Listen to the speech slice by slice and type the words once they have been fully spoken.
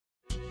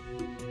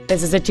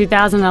This is a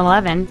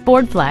 2011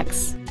 Ford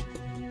Flex.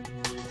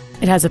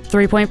 It has a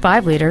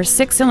 3.5-liter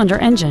six-cylinder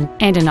engine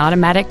and an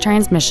automatic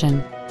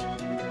transmission.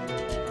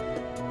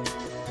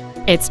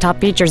 Its top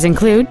features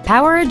include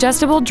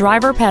power-adjustable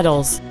driver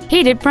pedals,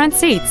 heated front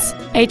seats,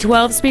 a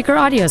 12-speaker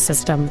audio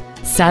system,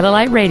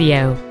 satellite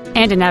radio,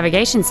 and a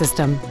navigation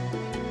system.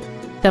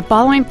 The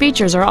following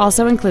features are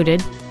also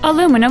included: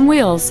 aluminum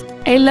wheels,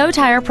 a low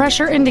tire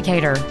pressure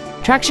indicator,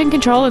 traction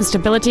control and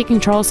stability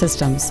control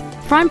systems,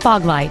 front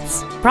fog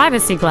lights,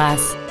 privacy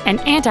glass, an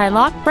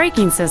anti-lock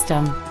braking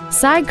system,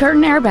 side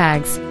curtain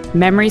airbags,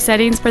 memory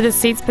settings for the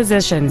seat's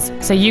positions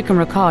so you can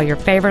recall your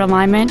favorite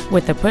alignment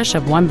with the push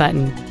of one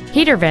button,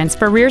 heater vents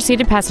for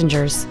rear-seated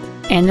passengers,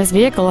 and this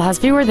vehicle has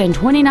fewer than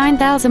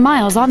 29,000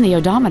 miles on the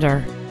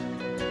odometer.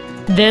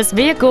 This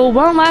vehicle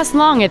won't last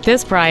long at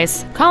this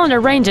price. Call and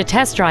arrange a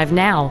test drive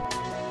now.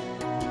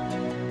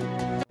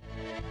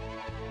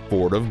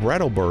 Ford of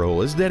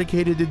Brattleboro is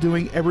dedicated to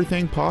doing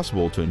everything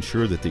possible to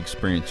ensure that the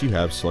experience you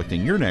have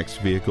selecting your next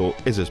vehicle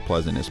is as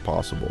pleasant as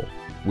possible.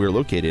 We're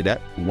located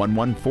at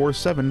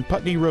 1147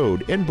 Putney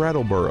Road in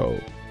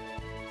Brattleboro.